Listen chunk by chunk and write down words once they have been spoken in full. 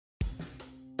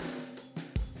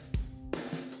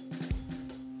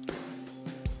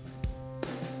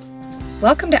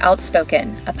Welcome to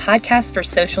Outspoken, a podcast for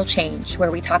social change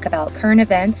where we talk about current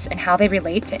events and how they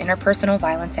relate to interpersonal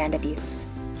violence and abuse.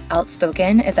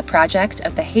 Outspoken is a project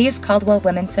of the Hayes Caldwell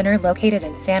Women's Center located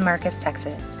in San Marcos,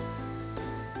 Texas.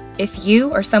 If you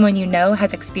or someone you know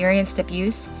has experienced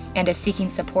abuse and is seeking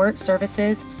support,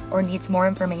 services, or needs more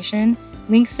information,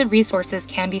 links to resources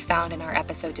can be found in our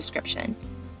episode description.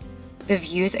 The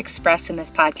views expressed in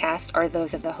this podcast are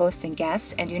those of the host and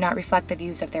guests and do not reflect the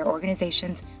views of their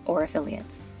organizations or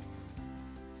affiliates.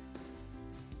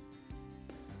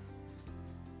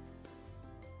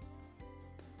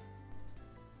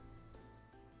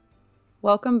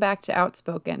 Welcome back to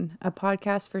Outspoken, a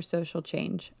podcast for social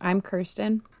change. I'm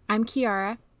Kirsten. I'm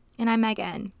Kiara. And I'm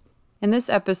Megan. In this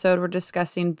episode, we're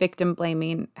discussing victim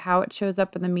blaming, how it shows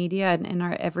up in the media and in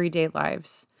our everyday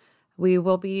lives. We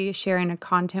will be sharing a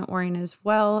content warning as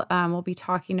well. We'll be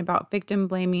talking about victim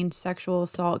blaming, sexual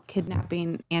assault,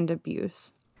 kidnapping, and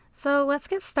abuse. So let's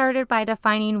get started by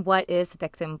defining what is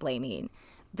victim blaming.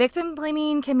 Victim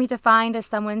blaming can be defined as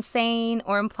someone saying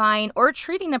or implying or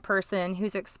treating a person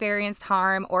who's experienced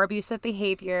harm or abusive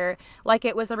behavior like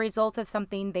it was a result of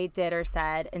something they did or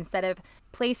said, instead of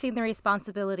placing the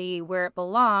responsibility where it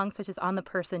belongs, which is on the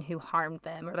person who harmed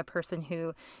them or the person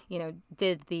who,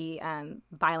 did the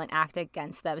violent act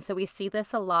against them. So we see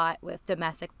this a lot with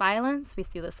domestic violence. We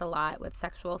see this a lot with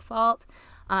sexual assault.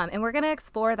 And we're going to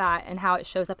explore that and how it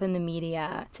shows up in the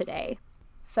media today.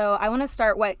 So I want to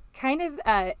start what kind of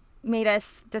made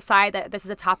us decide that this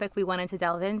is a topic we wanted to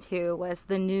delve into was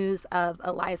the news of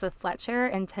Eliza Fletcher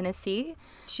in Tennessee.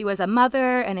 She was a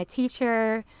mother and a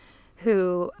teacher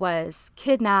who was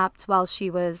kidnapped while she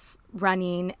was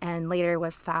running and later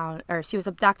was found, or she was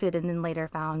abducted and then later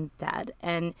found dead.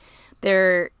 And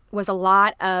there was a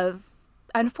lot of,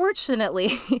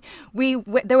 unfortunately,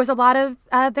 there was a lot of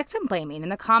victim blaming in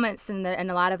the comments and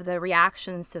a lot of the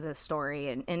reactions to this story,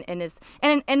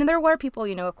 and there were people,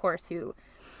 of course, who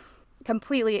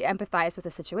completely empathized with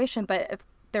the situation, but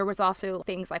there was also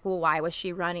things like, well, why was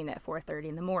she running at 4:30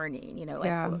 in the morning?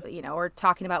 Or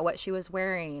talking about what she was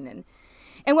wearing,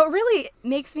 and what really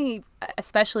makes me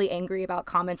especially angry about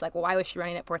comments like, well, why was she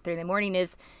running at 4:30 in the morning?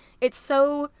 Is it's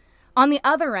so on the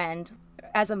other end.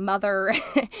 As a mother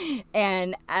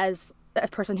and as a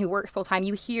person who works full time,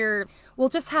 you hear, well,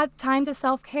 just have time to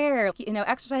self-care.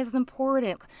 Exercise is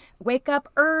important. Wake up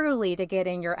early to get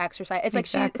in your exercise. It's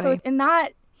exactly. So in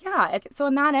that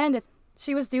end,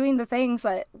 she was doing the things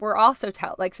that we're also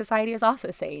society is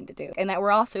also saying to do, and that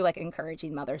we're also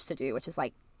encouraging mothers to do, which is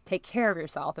take care of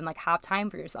yourself and have time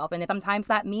for yourself. And sometimes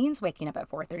that means waking up at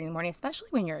 4:30 in the morning, especially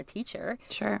when you're a teacher,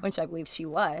 sure, which I believe she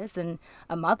was, and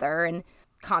a mother, and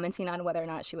commenting on whether or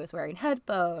not she was wearing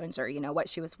headphones or, what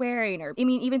she was wearing, or,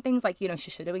 even things like, she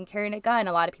should have been carrying a gun.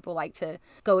 A lot of people like to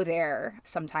go there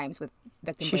sometimes with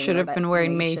victim blaming. She should have been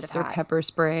wearing mace or pepper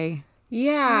spray.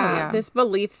 Yeah. This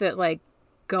belief that,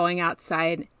 going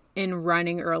outside and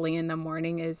running early in the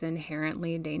morning is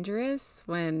inherently dangerous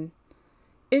when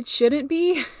it shouldn't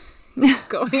be.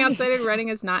 Going outside and running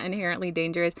is not inherently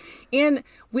dangerous. And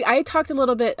I talked a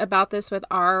little bit about this with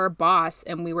our boss,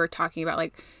 and we were talking about,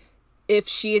 if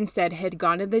she instead had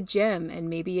gone to the gym and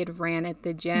maybe had ran at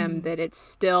the gym, that it's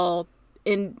still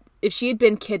if she had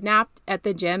been kidnapped at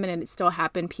the gym and it still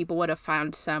happened, people would have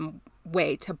found some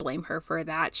way to blame her for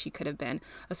that. She could have been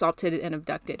assaulted and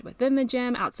abducted within the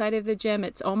gym, outside of the gym.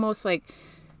 It's almost like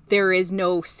there is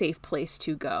no safe place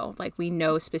to go. We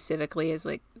know specifically as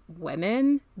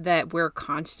women that we're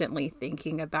constantly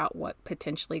thinking about what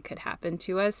potentially could happen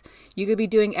to us. You could be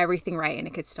doing everything right and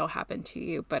it could still happen to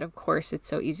you. But of course, it's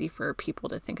so easy for people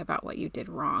to think about what you did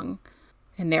wrong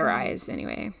in their eyes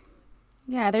anyway.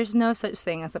 Yeah, there's no such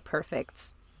thing as a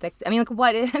perfect victim.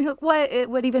 What it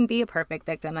would even be a perfect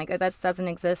victim? That doesn't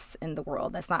exist in the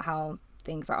world. That's not how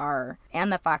things are. And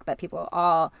the fact that people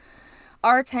all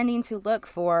are tending to look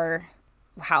for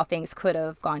how things could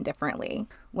have gone differently,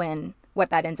 when what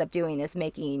that ends up doing is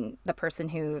making the person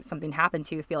who something happened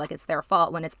to feel like it's their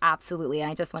fault, when it's absolutely,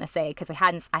 and I just want to say, because I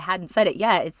hadn't said it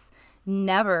yet, it's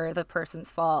never the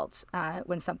person's fault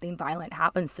when something violent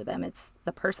happens to them. It's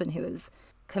the person who is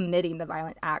committing the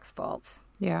violent act's fault.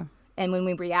 Yeah. And when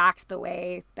we react the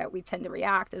way that we tend to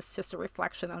react, it's just a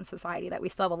reflection on society that we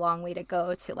still have a long way to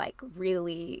go to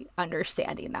really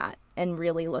understanding that and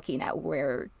really looking at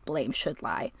where blame should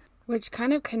lie. Which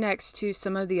kind of connects to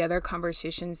some of the other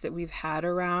conversations that we've had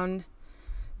around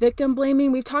victim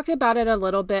blaming. We've talked about it a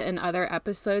little bit in other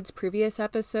previous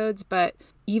episodes, but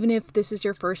even if this is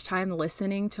your first time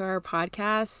listening to our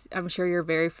podcast, I'm sure you're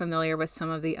very familiar with some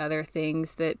of the other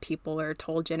things that people are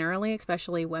told generally,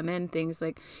 especially women. Things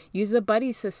like use the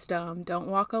buddy system, don't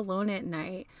walk alone at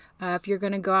night. If you're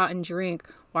going to go out and drink,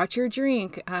 watch your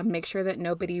drink. Make sure that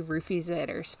nobody roofies it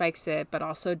or spikes it, but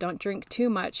also don't drink too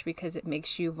much because it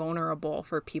makes you vulnerable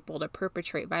for people to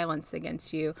perpetrate violence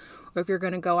against you. Or if you're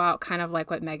going to go out, kind of like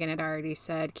what Megan had already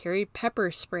said, carry pepper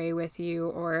spray with you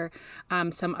or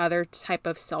some other type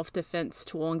of self-defense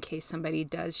tool in case somebody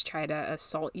does try to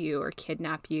assault you or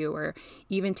kidnap you, or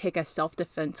even take a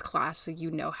self-defense class so you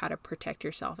know how to protect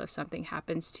yourself if something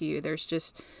happens to you. There's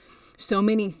just so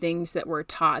many things that we're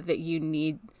taught that you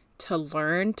need to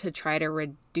learn to try to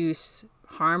reduce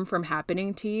harm from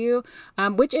happening to you,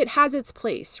 which it has its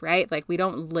place, right? Like, we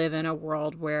don't live in a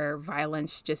world where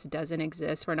violence just doesn't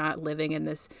exist. We're not living in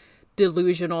this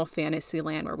delusional fantasy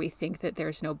land where we think that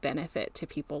there's no benefit to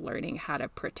people learning how to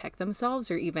protect themselves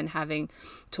or even having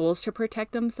tools to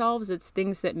protect themselves. It's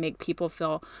things that make people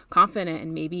feel confident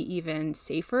and maybe even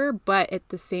safer, but at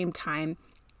the same time,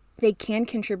 they can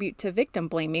contribute to victim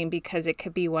blaming because it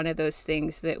could be one of those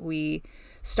things that we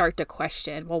start to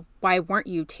question. Well, why weren't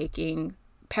you taking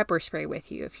pepper spray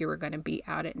with you if you were going to be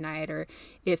out at night? Or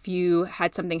if you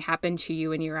had something happen to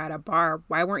you and you're at a bar,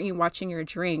 why weren't you watching your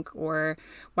drink? Or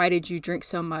why did you drink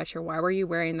so much? Or why were you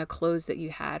wearing the clothes that you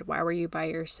had? Why were you by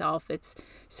yourself? It's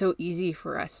so easy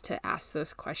for us to ask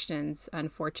those questions,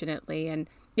 unfortunately. And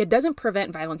it doesn't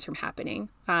prevent violence from happening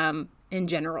in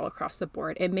general across the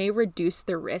board. It may reduce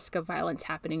the risk of violence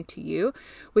happening to you,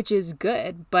 which is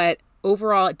good, but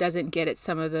overall, it doesn't get at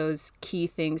some of those key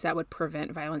things that would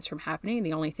prevent violence from happening.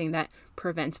 The only thing that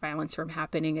prevents violence from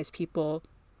happening is people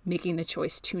making the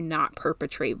choice to not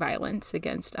perpetrate violence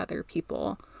against other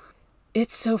people.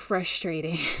 It's so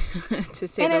frustrating to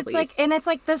say the least. It's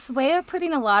like this way of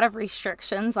putting a lot of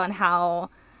restrictions on how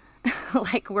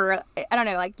like I don't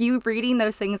know, like you reading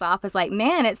those things off is like,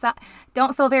 man,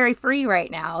 don't feel very free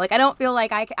right now. Like, I don't feel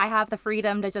like I have the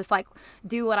freedom to just like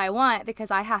do what I want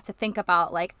because I have to think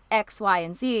about like X, Y,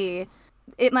 and Z.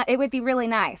 It would be really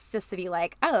nice just to be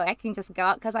like, oh, I can just go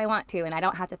out because I want to, and I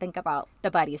don't have to think about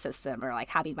the buddy system or like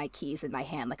having my keys in my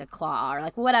hand like a claw or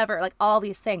like whatever, like all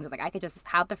these things. Like, I could just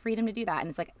have the freedom to do that, and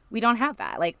it's like we don't have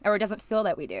that, like, or it doesn't feel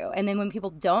that we do. And then when people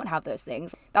don't have those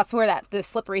things, that's where the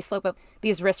slippery slope of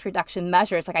these risk reduction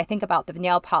measures. Like, I think about the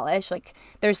nail polish. Like,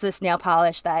 there's this nail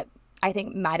polish that I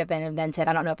think might have been invented.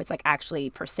 I don't know if it's like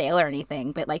actually for sale or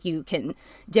anything, but like you can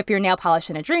dip your nail polish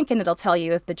in a drink and it'll tell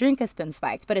you if the drink has been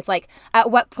spiked. But it's like,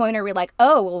 at what point are we like,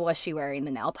 oh, well, was she wearing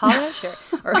the nail polish?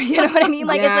 or you know what I mean?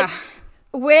 Like, yeah.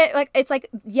 It's like,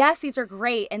 yes, these are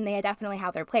great and they definitely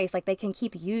have their place. Like, they can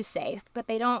keep you safe, but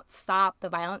they don't stop the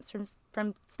violence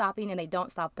from stopping, and they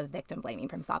don't stop the victim blaming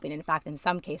from stopping. In fact, in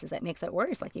some cases, it makes it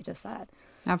worse, like you just said.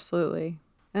 Absolutely.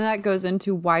 And that goes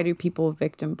into, why do people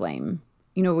victim blame?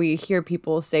 You know, we hear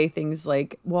people say things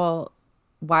like, well,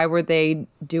 why were they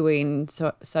doing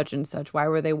such and such? Why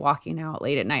were they walking out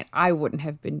late at night? I wouldn't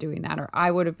have been doing that. Or I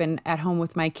would have been at home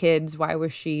with my kids. Why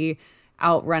was she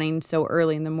out running so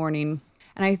early in the morning?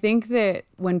 And I think that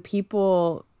when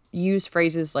people use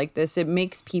phrases like this, it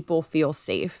makes people feel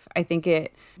safe. I think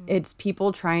it's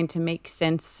people trying to make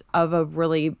sense of a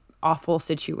really awful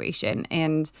situation.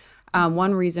 And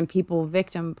one reason people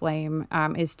victim blame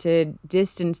is to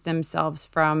distance themselves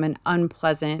from an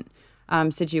unpleasant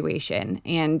situation.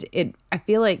 And I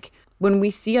feel like when we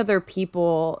see other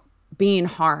people being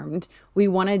harmed, we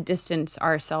want to distance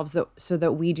ourselves so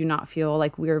that we do not feel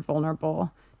like we're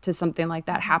vulnerable to something like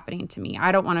that happening to me.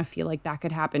 I don't want to feel like that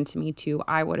could happen to me too.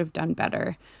 I would have done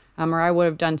better, or I would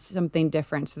have done something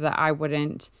different so that I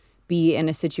wouldn't be in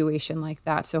a situation like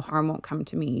that, so harm won't come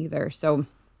to me either. So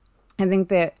I think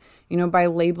that, you know, by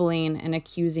labeling and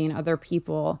accusing other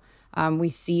people,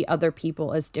 we see other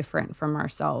people as different from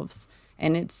ourselves.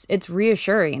 And it's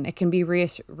reassuring. It can be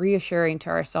reassuring to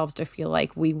ourselves to feel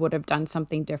like we would have done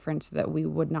something different so that we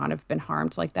would not have been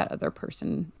harmed like that other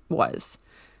person was.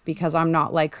 Because I'm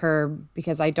not like her,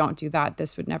 because I don't do that,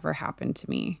 this would never happen to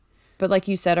me. But like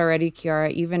you said already, Kiara,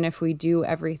 even if we do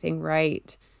everything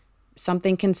right,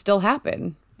 something can still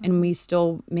happen, and we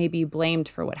still may be blamed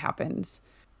for what happens.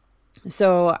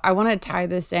 So I want to tie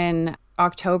this in.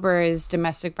 October is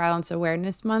Domestic Violence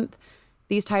Awareness Month.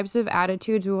 These types of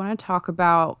attitudes, we want to talk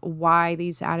about why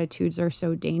these attitudes are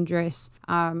so dangerous.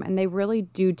 And they really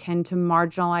do tend to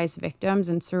marginalize victims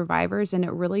and survivors. And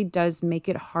it really does make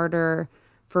it harder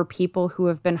for people who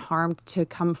have been harmed to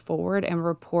come forward and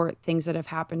report things that have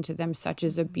happened to them, such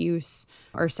as abuse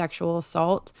or sexual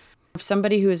assault. If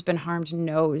somebody who has been harmed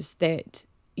knows that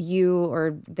you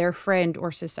or their friend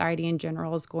or society in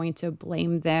general is going to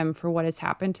blame them for what has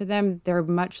happened to them, they're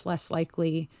much less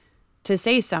likely to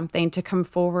say something, to come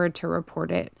forward, to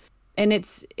report it. And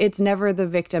it's never the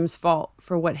victim's fault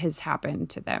for what has happened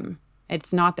to them.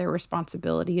 It's not their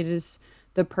responsibility. It is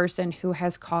the person who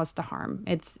has caused the harm.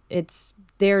 It's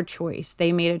their choice.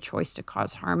 They made a choice to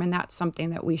cause harm, and that's something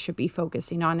that we should be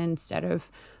focusing on instead of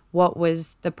what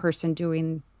was the person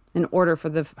doing in order for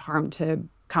the harm to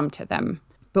come to them.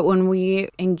 But when we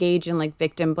engage in like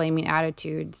victim blaming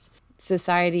attitudes,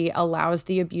 society allows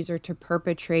the abuser to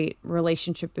perpetrate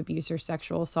relationship abuse or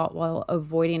sexual assault while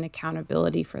avoiding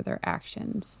accountability for their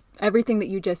actions. Everything that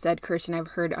you just said, Kirsten, I've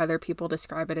heard other people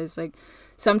describe it as like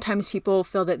sometimes people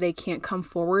feel that they can't come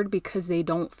forward because they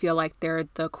don't feel like they're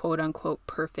the quote unquote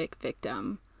perfect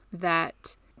victim.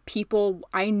 That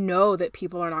I know that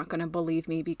people are not going to believe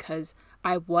me because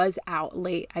I was out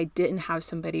late. I didn't have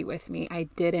somebody with me. I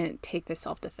didn't take the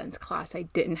self-defense class. I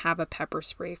didn't have a pepper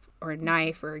spray or a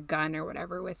knife or a gun or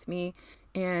whatever with me.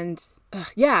 And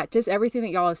just everything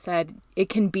that y'all have said, it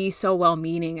can be so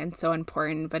well-meaning and so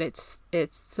important, but it's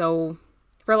so,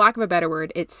 for lack of a better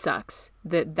word, it sucks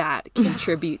that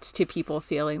contributes to people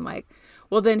feeling like,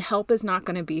 well, then help is not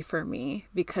going to be for me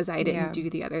because I didn't do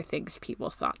the other things people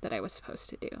thought that I was supposed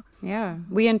to do. Yeah,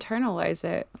 we internalize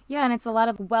it. Yeah, and it's a lot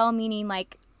of well-meaning,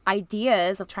 like,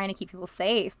 ideas of trying to keep people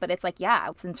safe, but it's like,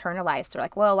 it's internalized. They're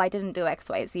like, well, I didn't do X,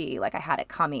 Y, Z, like I had it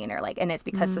coming, or like, and it's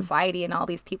because society and all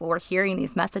these people were hearing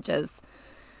these messages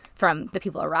from the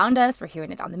people around us. We're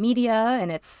hearing it on the media,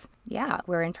 and it's,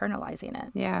 we're internalizing it.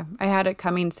 Yeah, I had it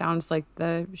coming sounds like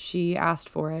she asked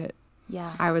for it.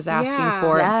 Yeah, I was asking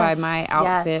for it by my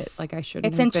outfit. Like I shouldn't.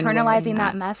 It's have been internalizing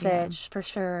that message for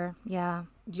sure. Yeah.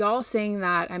 Y'all saying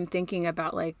that, I'm thinking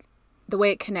about like the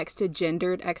way it connects to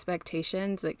gendered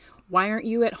expectations. Like, why aren't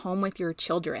you at home with your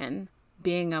children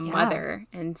being a mother?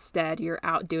 Instead, you're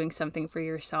out doing something for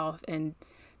yourself. And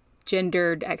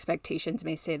gendered expectations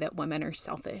may say that women are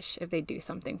selfish if they do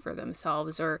something for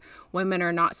themselves, or women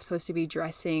are not supposed to be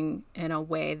dressing in a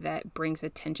way that brings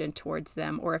attention towards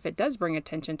them, or if it does bring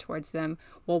attention towards them,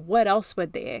 well, what else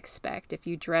would they expect? If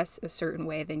you dress a certain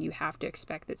way, then you have to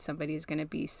expect that somebody's going to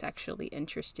be sexually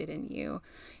interested in you,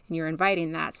 and you're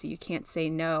inviting that, so you can't say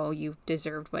no, you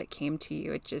deserved what came to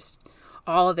you. It just,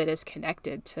 all of it is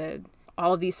connected to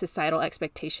all of these societal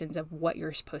expectations of what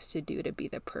you're supposed to do to be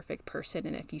the perfect person.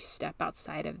 And if you step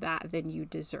outside of that, then you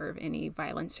deserve any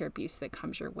violence or abuse that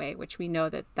comes your way, which we know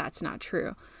that that's not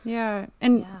true. Yeah.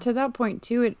 And to that point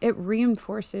too, it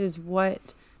reinforces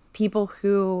what people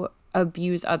who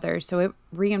abuse others. So it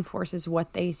reinforces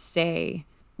what they say,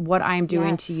 what I'm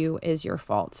doing to you is your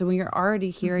fault. So when you're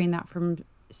already hearing that from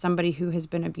somebody who has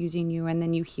been abusing you, and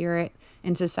then you hear it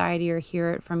in society or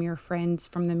hear it from your friends,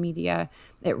 from the media,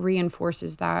 it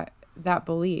reinforces that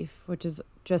belief, which is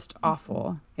just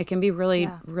awful. It can be really,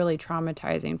 really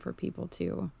traumatizing for people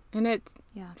too. And it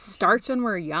starts when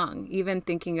we're young, even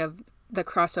thinking of the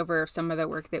crossover of some of the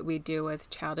work that we do with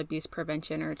child abuse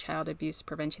prevention or child abuse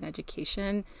prevention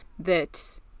education,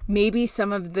 that maybe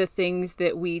some of the things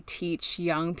that we teach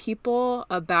young people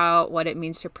about what it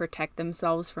means to protect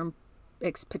themselves from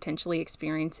potentially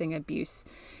experiencing abuse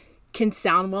can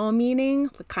sound well-meaning,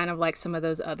 kind of like some of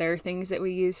those other things that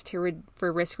we use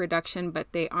for risk reduction,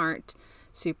 but they aren't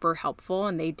super helpful,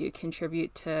 and they do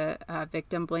contribute to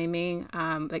victim blaming.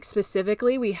 Like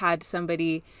specifically, we had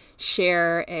somebody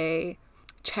share a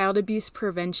child abuse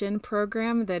prevention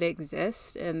program that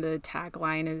exists, and the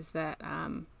tagline is that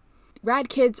rad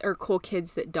kids are cool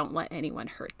kids that don't let anyone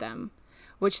hurt them,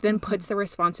 which then puts the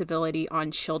responsibility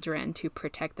on children to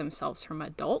protect themselves from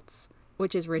adults,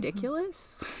 which is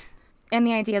ridiculous. And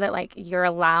the idea that, like, you're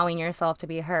allowing yourself to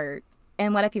be hurt.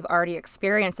 And what if you've already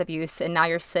experienced abuse and now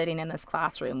you're sitting in this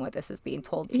classroom where this is being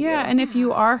told to you? Yeah, and if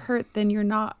you are hurt, then you're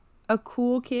not a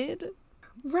cool kid.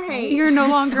 Right. You're no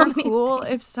longer cool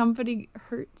if somebody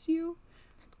hurts you.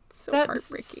 So That's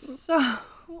heartbreaking. So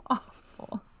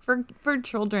awful. For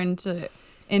children to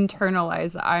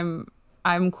internalize,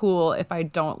 I'm cool if I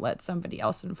don't let somebody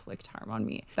else inflict harm on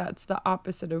me. That's the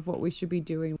opposite of what we should be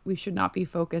doing. We should not be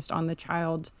focused on the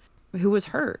child who was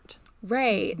hurt.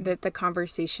 Right. That the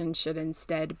conversation should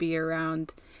instead be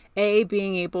around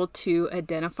being able to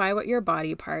identify what your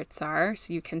body parts are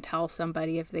so you can tell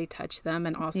somebody if they touch them,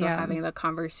 and also having the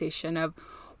conversation of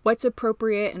what's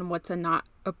appropriate and what's a not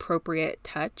appropriate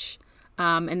touch,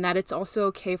 and that it's also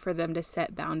okay for them to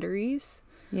set boundaries.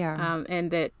 Yeah.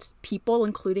 And that people,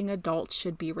 including adults,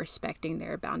 should be respecting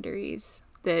their boundaries.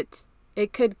 That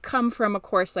it could come from, of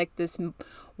course, like this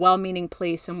well-meaning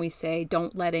place when we say,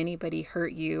 don't let anybody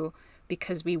hurt you,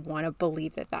 because we want to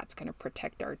believe that that's going to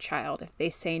protect our child. If they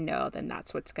say no, then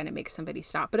that's what's going to make somebody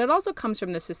stop. But it also comes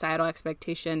from the societal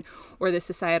expectation or the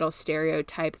societal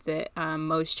stereotype that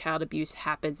most child abuse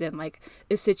happens in like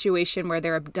a situation where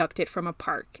they're abducted from a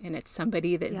park and it's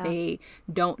somebody that they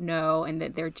don't know, and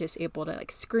that they're just able to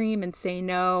like scream and say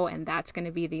no, and that's going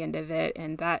to be the end of it.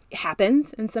 And that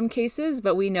happens in some cases,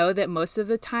 but we know that most of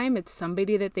the time it's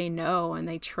somebody that they know and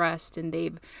they trust,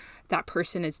 and that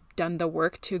person has done the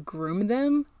work to groom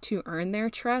them to earn their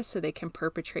trust so they can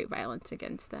perpetrate violence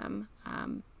against them.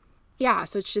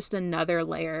 So it's just another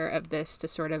layer of this to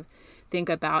sort of think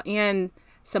about. And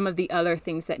some of the other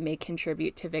things that may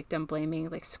contribute to victim blaming,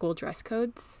 like school dress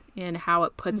codes, and how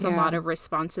it puts a lot of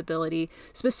responsibility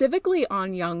specifically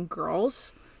on young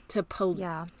girls to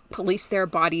police their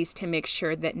bodies to make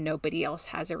sure that nobody else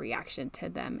has a reaction to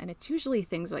them. And it's usually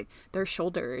things like their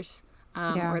shoulders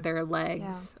or their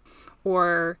legs.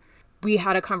 Or we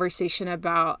had a conversation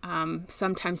about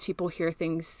sometimes people hear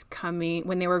things coming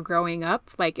when they were growing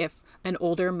up, like if an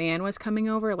older man was coming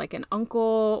over, like an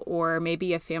uncle or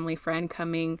maybe a family friend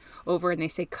coming over, and they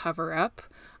say cover up,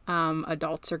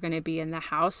 adults are going to be in the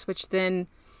house, which then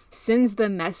sends the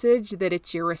message that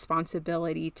it's your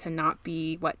responsibility to not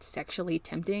be sexually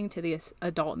tempting to the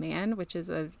adult man, which is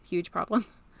a huge problem.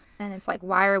 And it's like,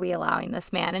 why are we allowing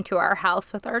this man into our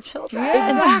house with our children?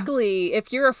 Exactly.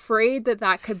 If you're afraid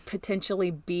that could potentially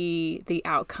be the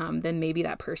outcome, then maybe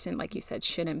that person, like you said,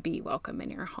 shouldn't be welcome in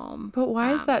your home. But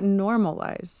why is that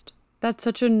normalized? That's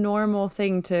such a normal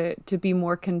thing to be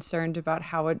more concerned about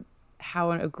how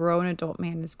a grown adult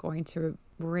man is going to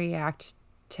react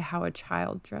to how a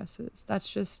child dresses.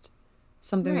 That's just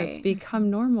something that's become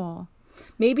normal.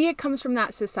 Maybe it comes from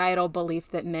that societal belief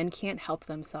that men can't help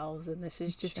themselves and this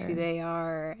is just who they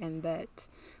are, and that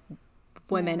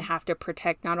women have to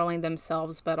protect not only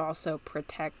themselves but also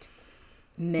protect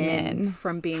men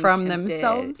from being tempted.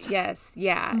 Themselves. Yes.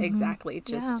 Yeah, exactly.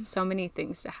 Just so many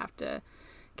things to have to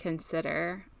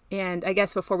consider. And I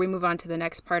guess before we move on to the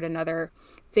next part, another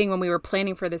thing when we were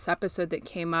planning for this episode that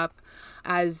came up,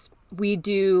 as we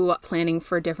do planning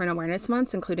for different awareness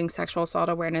months, including Sexual Assault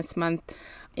Awareness Month.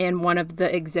 And one of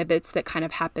the exhibits that kind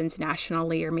of happens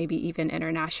nationally or maybe even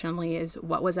internationally is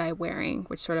What Was I Wearing?,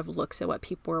 which sort of looks at what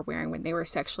people were wearing when they were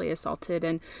sexually assaulted.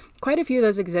 And quite a few of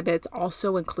those exhibits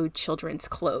also include children's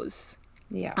clothes,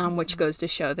 which goes to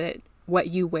show that what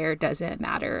you wear doesn't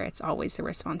matter. It's always the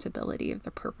responsibility of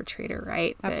the perpetrator,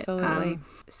 right? Absolutely.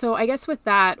 So I guess with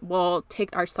that, we'll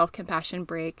take our self-compassion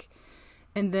break.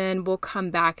 And then we'll come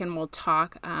back and we'll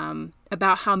talk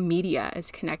about how media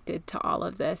is connected to all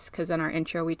of this. Because in our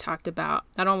intro, we talked about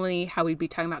not only how we'd be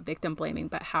talking about victim blaming,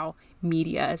 but how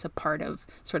media is a part of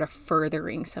sort of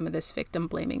furthering some of this victim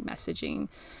blaming messaging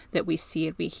that we see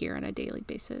and we hear on a daily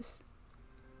basis.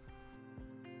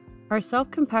 Our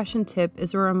self-compassion tip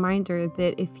is a reminder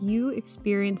that if you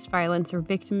experienced violence or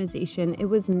victimization, it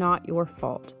was not your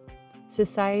fault.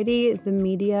 Society, the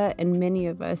media, and many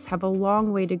of us have a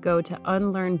long way to go to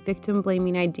unlearn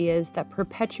victim-blaming ideas that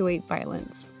perpetuate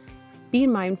violence. Be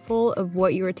mindful of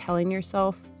what you are telling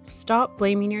yourself, stop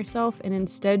blaming yourself, and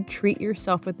instead treat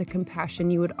yourself with the compassion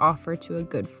you would offer to a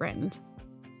good friend.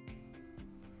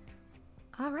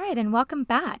 All right, and welcome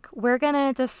back. We're going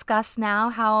to discuss now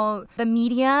how the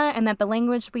media and that the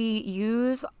language we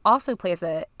use also plays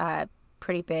a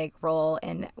pretty big role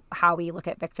in how we look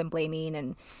at victim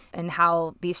blaming and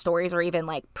how these stories are even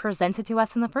like presented to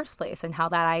us in the first place, and how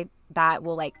that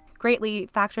will like greatly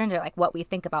factor into like what we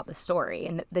think about the story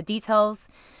and the details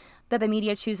that the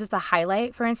media chooses to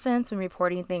highlight. For instance, when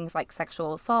reporting things like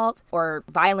sexual assault or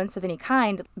violence of any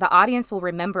kind, the audience will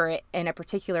remember it in a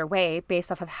particular way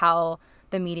based off of how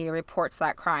the media reports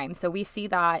that crime. So we see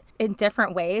that in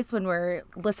different ways when we're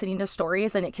listening to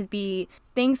stories, and it could be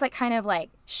things like kind of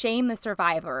like shame the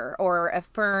survivor or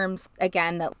affirms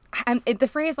again that the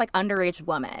phrase like underage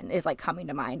woman is like coming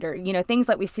to mind, or, you know, things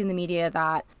that we see in the media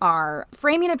that are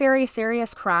framing a very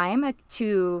serious crime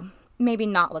to maybe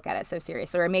not look at it so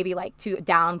seriously, or maybe like to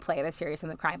downplay the seriousness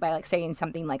of the crime by like saying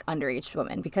something like underage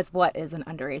woman, because what is an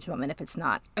underage woman if it's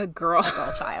not a girl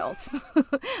child?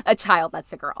 A child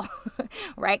that's a girl,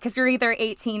 right? Because you're either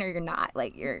 18 or you're not.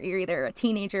 Like you're either a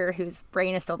teenager whose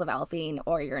brain is still developing,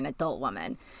 or you're an adult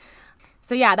woman.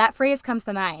 So yeah, that phrase comes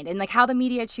to mind, and like how the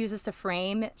media chooses to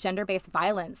frame gender-based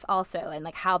violence also, and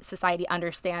like how society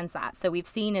understands that. So we've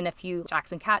seen in a few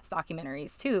Jackson Katz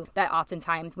documentaries too, that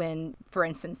oftentimes when, for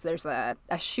instance, there's a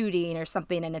shooting or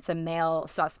something and it's a male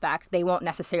suspect, they won't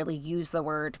necessarily use the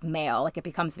word male. Like it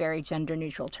becomes very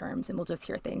gender-neutral terms, and we'll just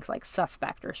hear things like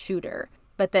suspect or shooter.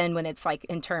 But then when it's like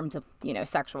in terms of,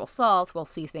 sexual assault, we'll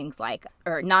see things like,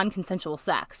 or non-consensual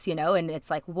sex, and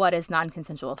it's like, what is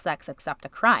non-consensual sex except a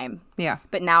crime? Yeah.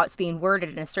 But now it's being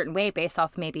worded in a certain way based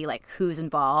off maybe like who's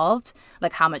involved,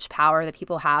 like how much power the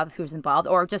people have, who's involved,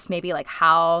 or just maybe like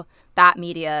how that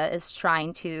media is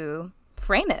trying to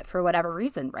frame it for whatever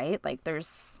reason, right? Like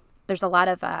there's a lot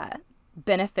of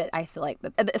benefit, I feel like.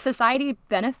 The society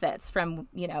benefits from,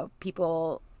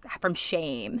 people, from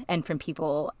shame and from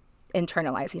people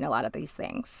internalizing a lot of these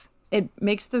things. It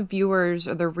makes the viewers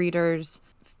or the readers,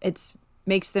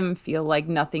 makes them feel like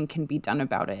nothing can be done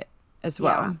about it as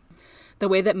well. Yeah. The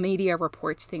way that media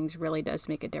reports things really does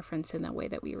make a difference in the way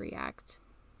that we react.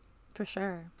 For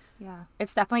sure. Yeah.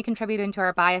 It's definitely contributing to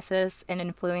our biases and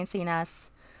influencing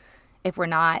us if we're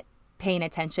not paying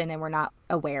attention and we're not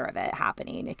aware of it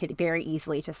happening. It could very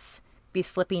easily just be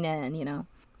slipping in,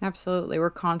 Absolutely. We're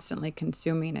constantly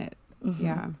consuming it. Mm-hmm.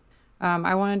 Yeah.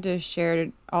 I wanted to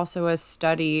share also a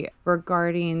study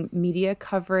regarding media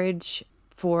coverage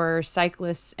for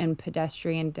cyclists and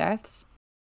pedestrian deaths.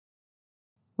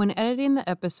 When editing the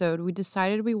episode, we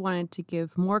decided we wanted to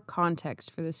give more context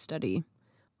for this study.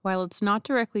 While it's not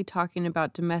directly talking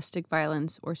about domestic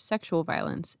violence or sexual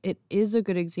violence, it is a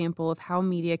good example of how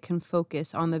media can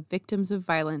focus on the victims of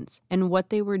violence and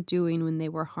what they were doing when they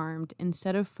were harmed,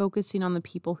 instead of focusing on the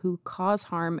people who cause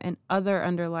harm and other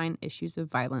underlying issues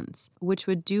of violence, which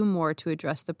would do more to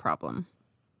address the problem.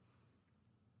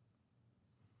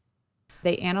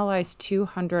 They analyzed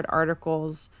 200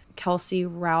 articles. Kelsey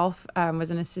Ralph was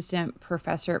an assistant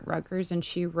professor at Rutgers, and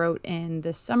she wrote in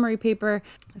this summary paper,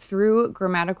 through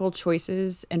grammatical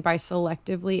choices and by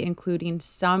selectively including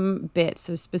some bits,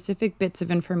 so specific bits of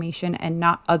information and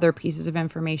not other pieces of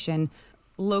information,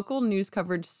 local news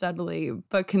coverage subtly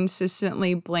but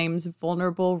consistently blames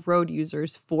vulnerable road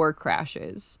users for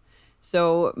crashes.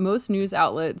 So most news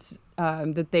outlets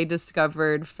that they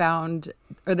discovered found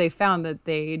that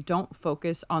they don't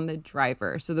focus on the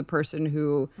driver. So the person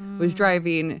who was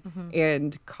driving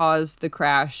and caused the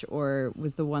crash or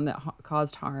was the one that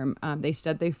caused harm. They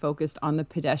said they focused on the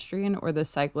pedestrian or the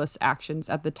cyclist's actions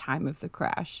at the time of the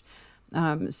crash.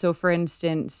 So for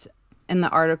instance, in the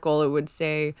article, it would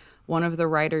say one of the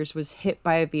riders was hit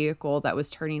by a vehicle that was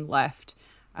turning left.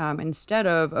 Instead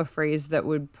of a phrase that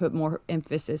would put more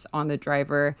emphasis on the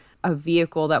driver, a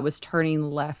vehicle that was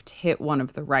turning left hit one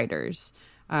of the riders.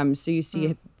 So you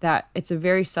see that it's a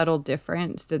very subtle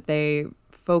difference that they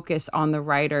focus on the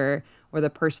rider or the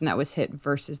person that was hit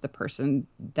versus the person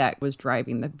that was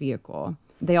driving the vehicle.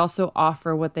 They also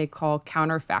offer what they call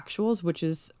counterfactuals, which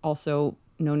is also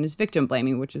known as victim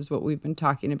blaming, which is what we've been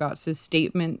talking about. So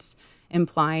statements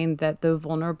implying that the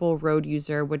vulnerable road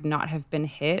user would not have been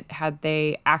hit had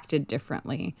they acted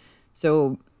differently.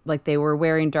 So like they were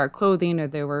wearing dark clothing or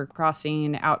they were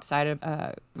crossing outside of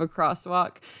a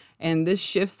crosswalk. And this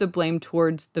shifts the blame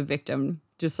towards the victim,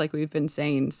 just like we've been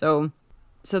saying. So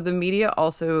the media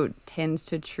also tends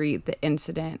to treat the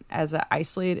incident as an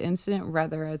isolated incident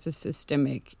rather as a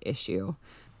systemic issue.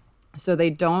 So they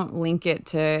don't link it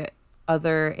to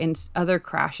other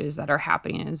crashes that are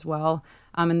happening as well.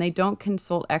 And they don't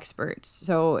consult experts.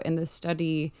 So in the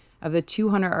study of the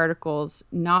 200 articles,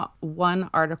 not one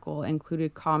article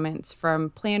included comments from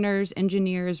planners,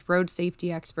 engineers, road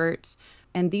safety experts.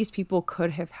 And these people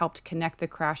could have helped connect the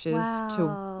crashes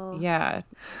to, yeah.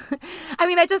 I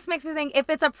mean, that just makes me think, if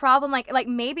it's a problem, like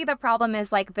maybe the problem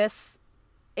is like this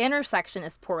intersection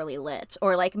is poorly lit,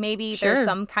 or like maybe there's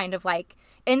some kind of like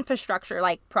infrastructure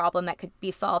like problem that could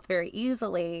be solved very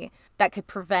easily that could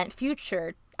prevent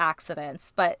future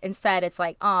accidents, but instead it's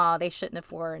like, they shouldn't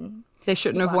have worn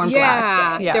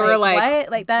black. Yeah, they were like, what?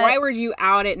 Like that. Why were you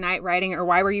out at night riding, or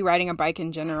why were you riding a bike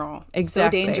in general?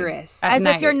 Exactly. So dangerous. As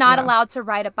if you're not allowed to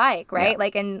ride a bike, right? Yeah.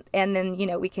 Like, and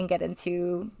then, we can get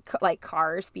into like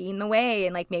cars being the way,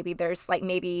 and like maybe there's like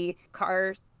maybe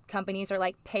car companies are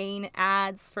like paying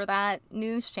ads for that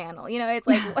news channel. It's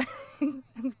like I'm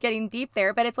getting deep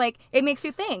there, but it's like it makes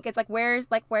you think. It's like where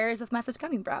is this message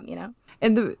coming from?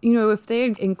 And if they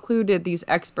had included these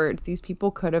experts, these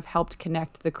people could have helped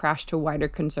connect the crash to wider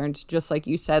concerns, just like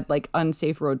you said, like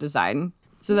unsafe road design.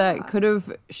 So that could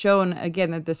have shown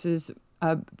again that this is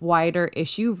a wider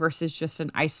issue versus just an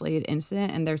isolated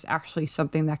incident, and there's actually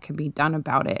something that can be done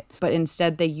about it. But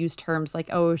instead they use terms like,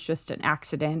 it's just an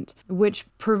accident, which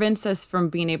prevents us from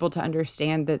being able to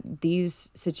understand that these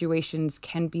situations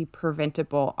can be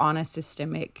preventable on a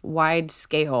systemic wide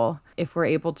scale if we're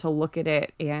able to look at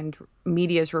it and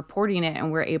media is reporting it,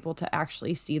 and we're able to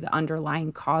actually see the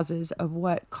underlying causes of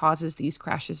what causes these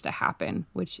crashes to happen,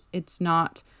 which it's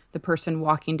not the person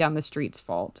walking down the street's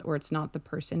fault, or it's not the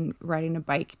person riding a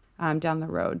bike down the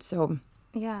road. So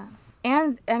Yeah.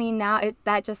 And I mean,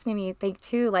 that just made me think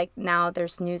too, like now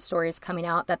there's news stories coming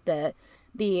out that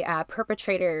the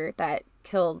perpetrator that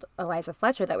killed Eliza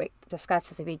Fletcher that we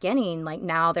discussed at the beginning, like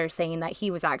now they're saying that he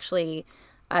was actually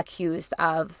accused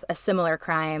of a similar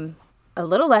crime a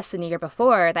little less than a year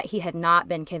before that he had not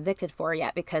been convicted for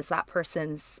yet because that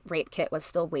person's rape kit was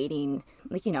still waiting,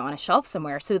 like, you know, on a shelf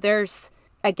somewhere. So there's,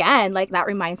 again, like that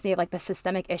reminds me of like the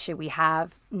systemic issue we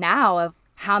have now of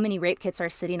how many rape kits are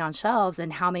sitting on shelves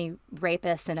and how many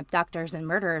rapists and abductors and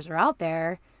murderers are out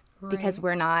there because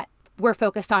we're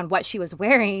focused on what she was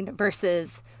wearing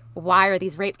versus why are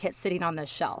these rape kits sitting on the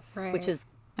shelf, which is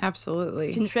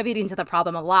absolutely contributing to the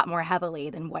problem a lot more heavily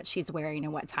than what she's wearing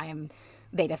and what time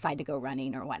they decide to go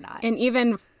running or whatnot. And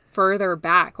even further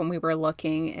back when we were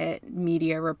looking at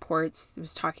media reports, it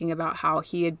was talking about how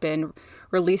he had been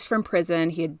released from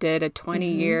prison. He had did a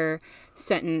 20-year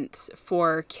sentence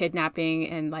for kidnapping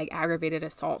and like aggravated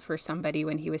assault for somebody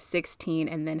when he was 16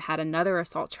 and then had another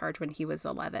assault charge when he was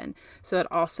 11. So it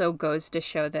also goes to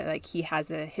show that like he has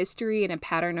a history and a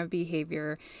pattern of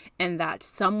behavior and that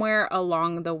somewhere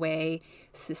along the way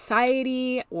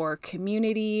society or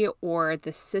community or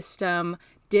the system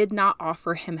did not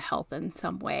offer him help in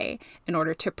some way in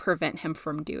order to prevent him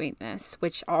from doing this,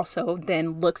 which also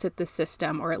then looks at the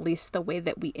system or at least the way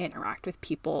that we interact with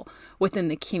people within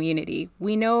the community.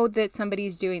 We know that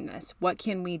somebody's doing this. What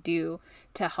can we do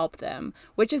to help them?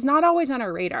 Which is not always on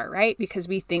our radar, right? Because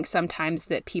we think sometimes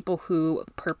that people who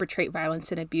perpetrate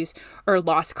violence and abuse are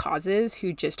lost causes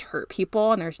who just hurt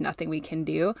people and there's nothing we can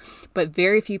do. But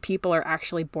very few people are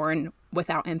actually born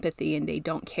without empathy and they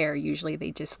don't care. Usually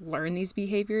they just learn these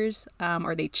behaviors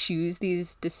or they choose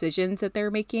these decisions that they're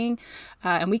making.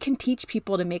 And we can teach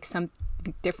people to make some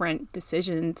different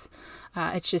decisions.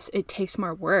 It takes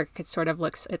more work. It sort of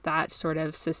looks at that sort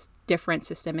of different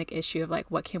systemic issue of like,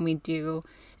 what can we do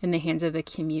in the hands of the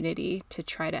community to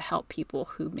try to help people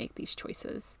who make these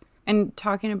choices? And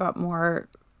talking about more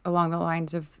along the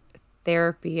lines of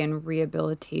therapy and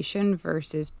rehabilitation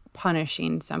versus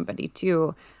punishing somebody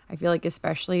too. I feel like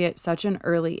especially at such an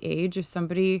early age, if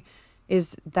somebody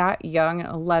is that young,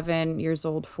 11 years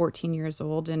old, 14 years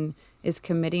old, and is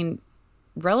committing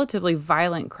relatively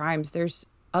violent crimes, there's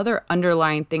other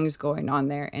underlying things going on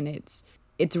there. And it's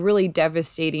really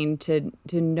devastating to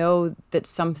know that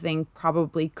something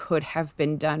probably could have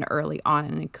been done early on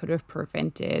and it could have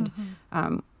prevented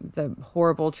the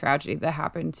horrible tragedy that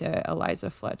happened to Eliza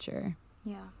Fletcher.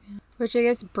 Yeah. Which I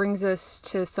guess brings us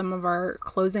to some of our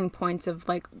closing points of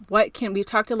like, we've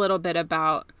talked a little bit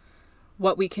about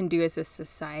what we can do as a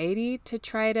society to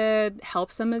try to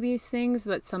help some of these things,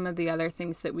 but some of the other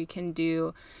things that we can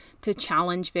do to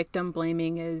challenge victim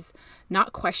blaming is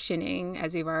not questioning,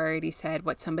 as we've already said,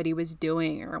 what somebody was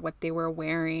doing or what they were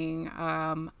wearing,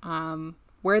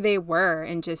 where they were,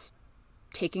 and just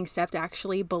taking steps to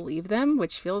actually believe them,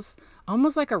 which feels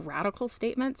almost like a radical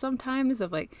statement sometimes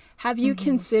of like, have you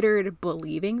considered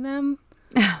believing them?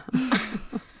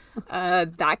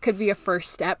 That could be a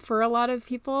first step for a lot of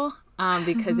people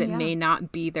because it may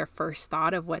not be their first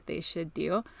thought of what they should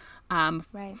do.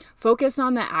 Focus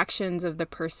on the actions of the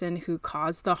person who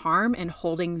caused the harm and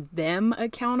holding them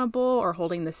accountable or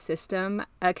holding the system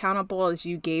accountable, as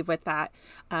you gave with that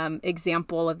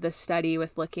example of the study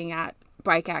with looking at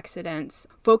bike accidents.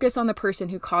 Focus on the person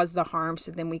who caused the harm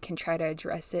so then we can try to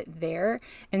address it there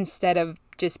instead of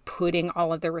just putting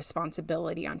all of the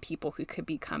responsibility on people who could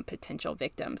become potential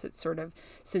victims. It sort of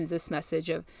sends this message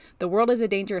of the world is a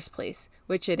dangerous place,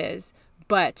 which it is.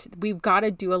 But we've got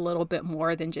to do a little bit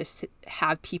more than just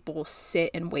have people sit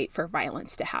and wait for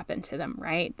violence to happen to them,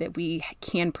 right? That we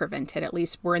can prevent it. At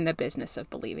least we're in the business of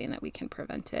believing that we can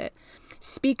prevent it.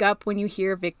 Speak up when you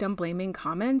hear victim blaming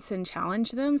comments and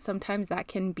challenge them. Sometimes that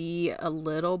can be a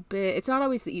little bit, it's not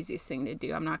always the easiest thing to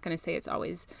do. I'm not going to say it's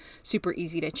always super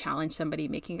easy to challenge somebody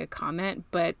making a comment,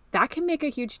 but that can make a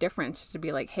huge difference to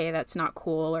be like, hey, that's not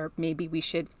cool, or maybe we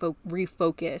should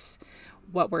refocus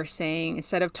what we're saying.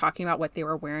 Instead of talking about what they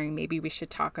were wearing, maybe we should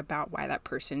talk about why that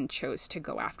person chose to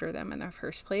go after them in the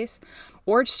first place.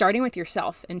 Or starting with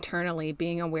yourself internally,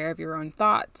 being aware of your own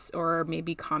thoughts or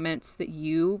maybe comments that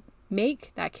you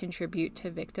make that contribute to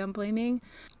victim blaming.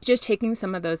 Just taking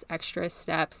some of those extra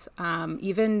steps.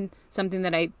 Even something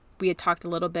that we had talked a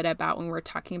little bit about when we were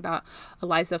talking about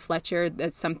Eliza Fletcher,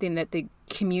 that's something that the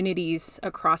communities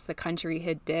across the country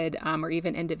had did, or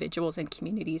even individuals in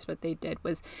communities, what they did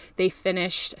was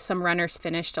some runners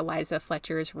finished Eliza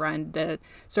Fletcher's run to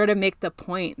sort of make the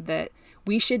point that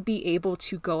we should be able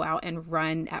to go out and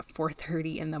run at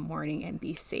 4:30 in the morning and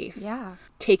be safe. Yeah.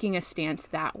 Taking a stance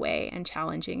that way and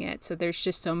challenging it. So there's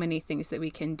just so many things that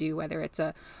we can do, whether it's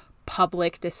a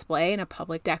public display and a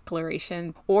public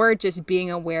declaration, or just being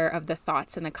aware of the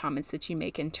thoughts and the comments that you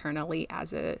make internally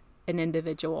as an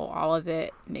individual. All of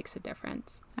it makes a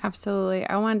difference. Absolutely.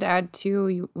 I wanted to add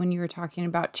too, when you were talking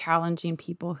about challenging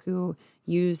people who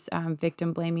use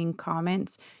victim blaming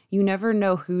comments, you never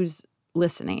know who's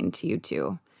listening to you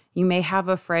too. You may have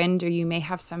a friend or you may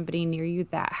have somebody near you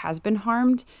that has been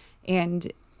harmed.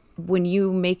 And when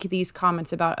you make these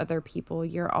comments about other people,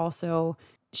 you're also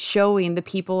showing the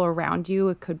people around you,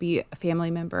 it could be a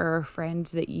family member or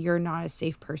friends, that you're not a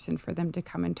safe person for them to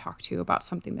come and talk to about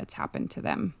something that's happened to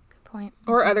them. Good point.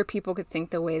 Or other people could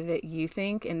think the way that you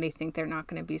think, and they think they're not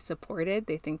going to be supported.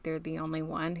 They think they're the only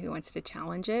one who wants to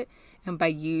challenge it. And by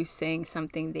you saying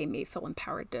something, they may feel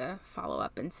empowered to follow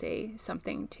up and say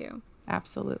something too.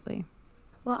 Absolutely.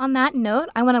 Well, on that note,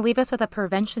 I want to leave us with a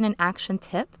prevention and action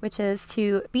tip, which is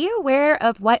to be aware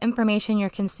of what information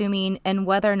you're consuming and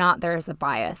whether or not there is a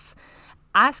bias.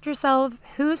 Ask yourself,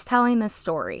 who's telling this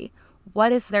story?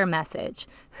 What is their message?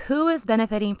 Who is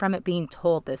benefiting from it being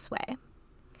told this way?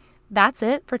 That's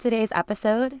it for today's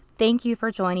episode. Thank you for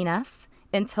joining us.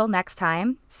 Until next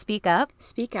time, speak up,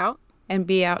 speak out, and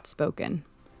be outspoken.